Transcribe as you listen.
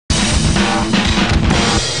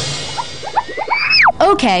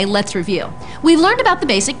Okay, let's review. We've learned about the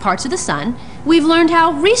basic parts of the sun. We've learned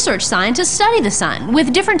how research scientists study the sun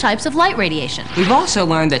with different types of light radiation. We've also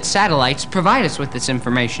learned that satellites provide us with this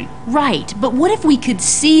information. Right, but what if we could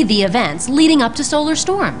see the events leading up to solar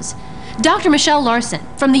storms? Dr. Michelle Larson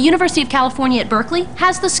from the University of California at Berkeley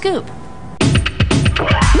has the scoop.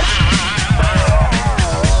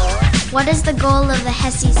 What is the goal of the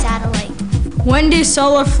HESSI satellite? When do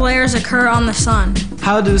solar flares occur on the sun?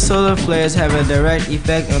 How do solar flares have a direct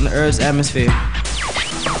effect on the Earth's atmosphere?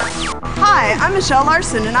 Hi, I'm Michelle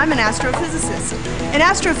Larson, and I'm an astrophysicist. An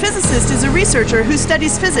astrophysicist is a researcher who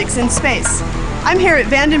studies physics in space. I'm here at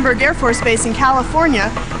Vandenberg Air Force Base in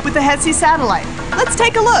California with the HESSI satellite. Let's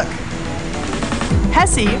take a look.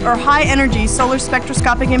 HESSI, or High Energy Solar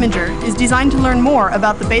Spectroscopic Imager, is designed to learn more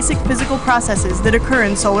about the basic physical processes that occur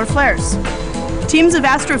in solar flares. Teams of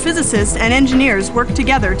astrophysicists and engineers work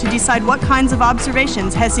together to decide what kinds of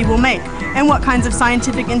observations HESSI will make and what kinds of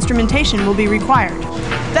scientific instrumentation will be required.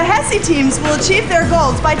 The HESSI teams will achieve their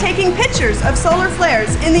goals by taking pictures of solar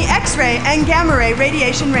flares in the X-ray and gamma-ray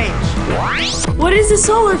radiation range. What is a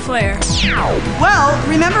solar flare? Well,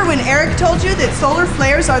 remember when Eric told you that solar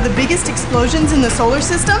flares are the biggest explosions in the solar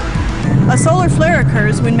system? A solar flare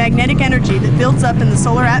occurs when magnetic energy that builds up in the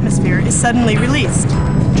solar atmosphere is suddenly released.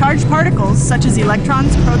 Charged particles, such as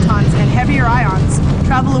electrons, protons, and heavier ions,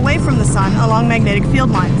 travel away from the sun along magnetic field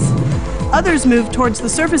lines. Others move towards the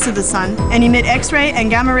surface of the sun and emit X-ray and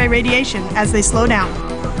gamma-ray radiation as they slow down.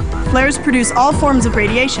 Flares produce all forms of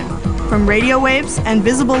radiation, from radio waves and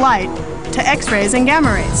visible light to X-rays and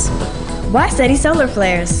gamma rays. Why study solar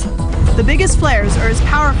flares? The biggest flares are as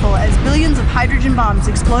powerful as billions of hydrogen bombs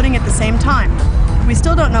exploding at the same time. We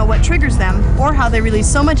still don't know what triggers them or how they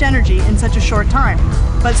release so much energy in such a short time.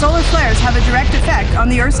 But solar flares have a direct effect on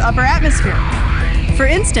the Earth's upper atmosphere. For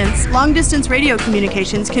instance, long-distance radio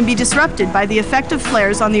communications can be disrupted by the effect of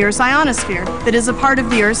flares on the Earth's ionosphere that is a part of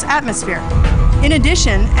the Earth's atmosphere. In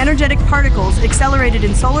addition, energetic particles accelerated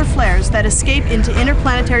in solar flares that escape into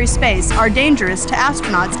interplanetary space are dangerous to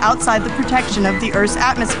astronauts outside the protection of the Earth's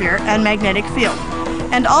atmosphere and magnetic field,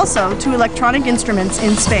 and also to electronic instruments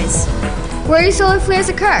in space. Where do solar flares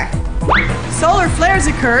occur? Solar flares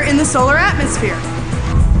occur in the solar atmosphere.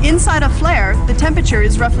 Inside a flare, the temperature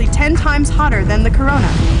is roughly 10 times hotter than the corona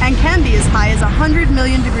and can be as high as 100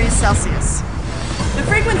 million degrees Celsius. The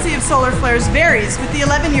frequency of solar flares varies with the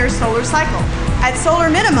 11-year solar cycle. At solar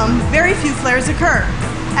minimum, very few flares occur.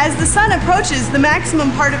 As the sun approaches the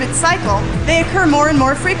maximum part of its cycle, they occur more and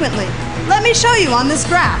more frequently. Let me show you on this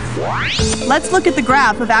graph. Let's look at the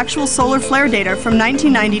graph of actual solar flare data from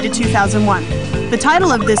 1990 to 2001. The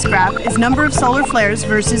title of this graph is Number of Solar Flares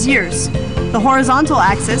versus Years. The horizontal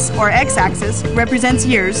axis, or x-axis, represents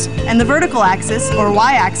years, and the vertical axis, or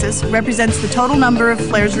y-axis, represents the total number of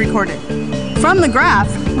flares recorded. From the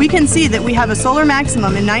graph, we can see that we have a solar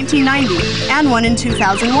maximum in 1990 and one in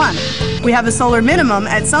 2001. We have a solar minimum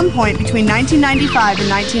at some point between 1995 and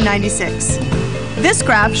 1996. This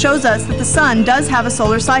graph shows us that the sun does have a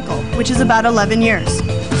solar cycle, which is about 11 years.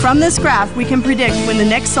 From this graph, we can predict when the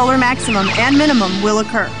next solar maximum and minimum will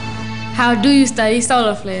occur. How do you study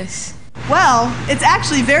solar flares? Well, it's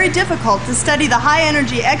actually very difficult to study the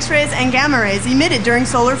high-energy X-rays and gamma rays emitted during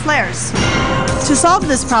solar flares. To solve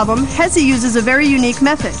this problem, HESSI uses a very unique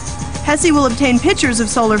method. HESSI will obtain pictures of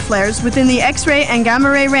solar flares within the X-ray and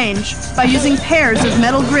gamma ray range by using pairs of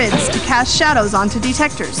metal grids to cast shadows onto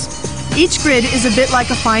detectors. Each grid is a bit like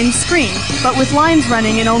a fine screen, but with lines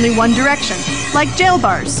running in only one direction, like jail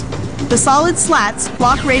bars. The solid slats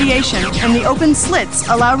block radiation, and the open slits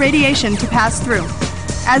allow radiation to pass through.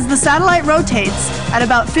 As the satellite rotates at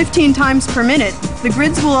about 15 times per minute, the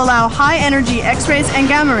grids will allow high-energy X-rays and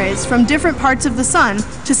gamma rays from different parts of the sun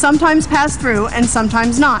to sometimes pass through and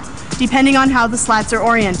sometimes not, depending on how the slats are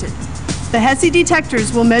oriented. The HESSI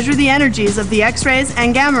detectors will measure the energies of the X-rays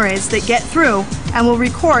and gamma rays that get through and will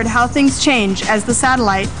record how things change as the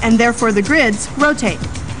satellite, and therefore the grids, rotate.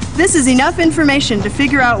 This is enough information to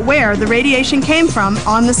figure out where the radiation came from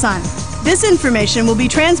on the sun. This information will be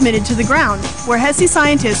transmitted to the ground, where HESSI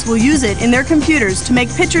scientists will use it in their computers to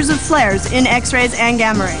make pictures of flares in X-rays and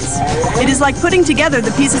gamma rays. It is like putting together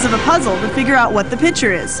the pieces of a puzzle to figure out what the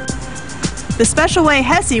picture is. The special way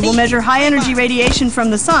HESSI will measure high-energy radiation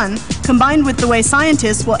from the sun, combined with the way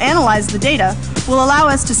scientists will analyze the data, will allow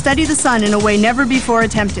us to study the sun in a way never before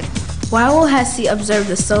attempted. Why will HESSI observe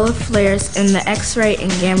the solar flares in the X-ray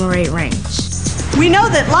and gamma ray range? We know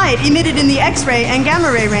that light emitted in the X-ray and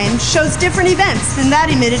gamma ray range shows different events than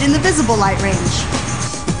that emitted in the visible light range.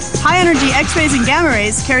 High-energy X-rays and gamma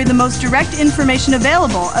rays carry the most direct information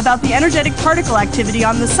available about the energetic particle activity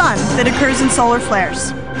on the sun that occurs in solar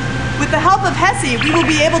flares. With the help of HESSI, we will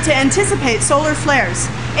be able to anticipate solar flares.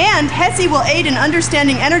 And HESSI will aid in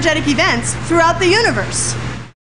understanding energetic events throughout the universe.